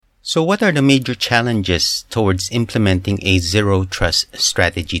So what are the major challenges towards implementing a zero trust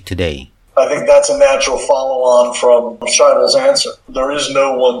strategy today? I think that's a natural follow-on from Scheibel's answer. There is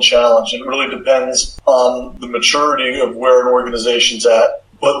no one challenge. It really depends on the maturity of where an organization's at.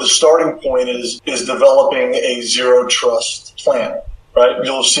 But the starting point is developing a zero trust plan, right?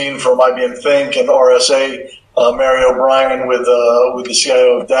 You'll have seen from IBM Think and RSA, Mary O'Brien with the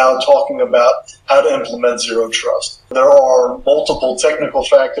CIO of Dow talking about how to implement zero trust. There are multiple technical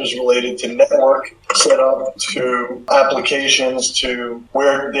factors related to network setup, to applications, to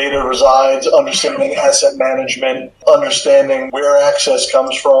where data resides, understanding asset management, understanding where access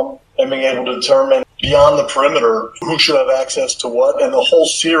comes from, and being able to determine beyond the perimeter who should have access to what, and the whole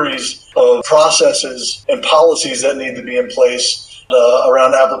series of processes and policies that need to be in place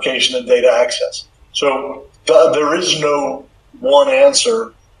around application and data access. So there is no one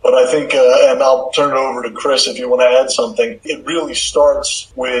answer, but I think, and I'll turn it over to Chris if you want to add something, it really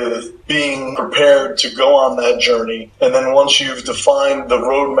starts with being prepared to go on that journey. And then once you've defined the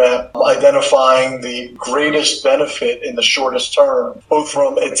roadmap, identifying the greatest benefit in the shortest term, both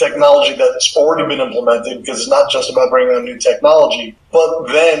from a technology that's already been implemented, because it's not just about bringing on new technology, but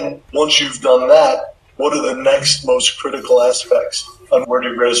then once you've done that, what are the next most critical aspects and where do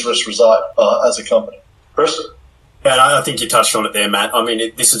your greatest risks reside as a company? Chris? Yeah, I think you touched on it there, Matt. I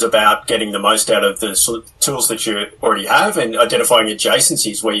mean, this is about getting the most out of the tools that you already have and identifying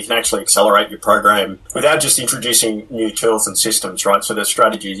adjacencies where you can actually accelerate your program without just introducing new tools and systems, right? So the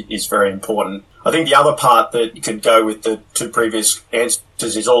strategy is very important. I think the other part that you could go with the two previous answers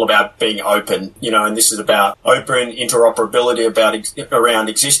is all about being open, and this is about open interoperability around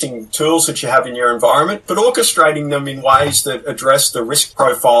existing tools that you have in your environment, but orchestrating them in ways that address the risk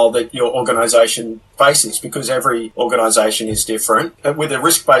profile that your organization faces, because every organization is different. With a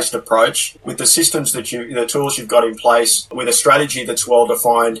risk-based approach, with the systems the tools you've got in place, with a strategy that's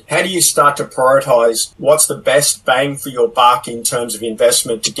well-defined, how do you start to prioritize what's the best bang for your buck in terms of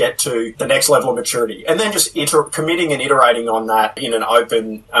investment to get to the next level of maturity? And then just committing and iterating on that in an open,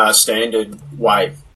 standard way.